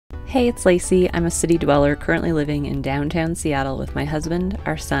Hey, it's Lacey. I'm a city dweller currently living in downtown Seattle with my husband,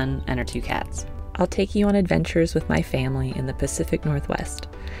 our son, and our 2 cats. I'll take you on adventures with my family in the Pacific Northwest,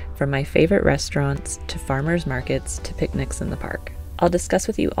 from my favorite restaurants to farmers markets to picnics in the park. I'll discuss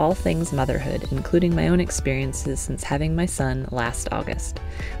with you all things motherhood, including my own experiences since having my son last August,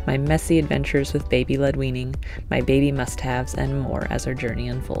 my messy adventures with baby-led weaning, my baby must-haves, and more as our journey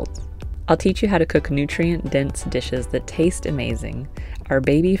unfolds. I'll teach you how to cook nutrient-dense dishes that taste amazing, are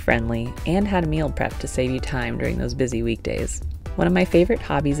baby-friendly, and how to meal prep to save you time during those busy weekdays. One of my favorite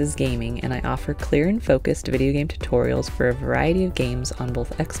hobbies is gaming, and I offer clear and focused video game tutorials for a variety of games on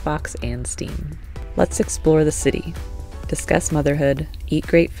both Xbox and Steam. Let's explore the city, discuss motherhood, eat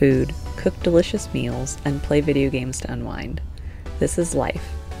great food, cook delicious meals, and play video games to unwind. This is Life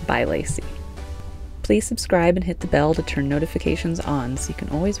by Lacey. Please subscribe and hit the bell to turn notifications on so you can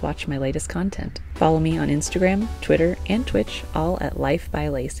always watch my latest content. Follow me on Instagram, Twitter, and Twitch, all at Life by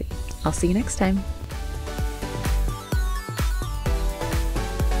Lacey. I'll see you next time.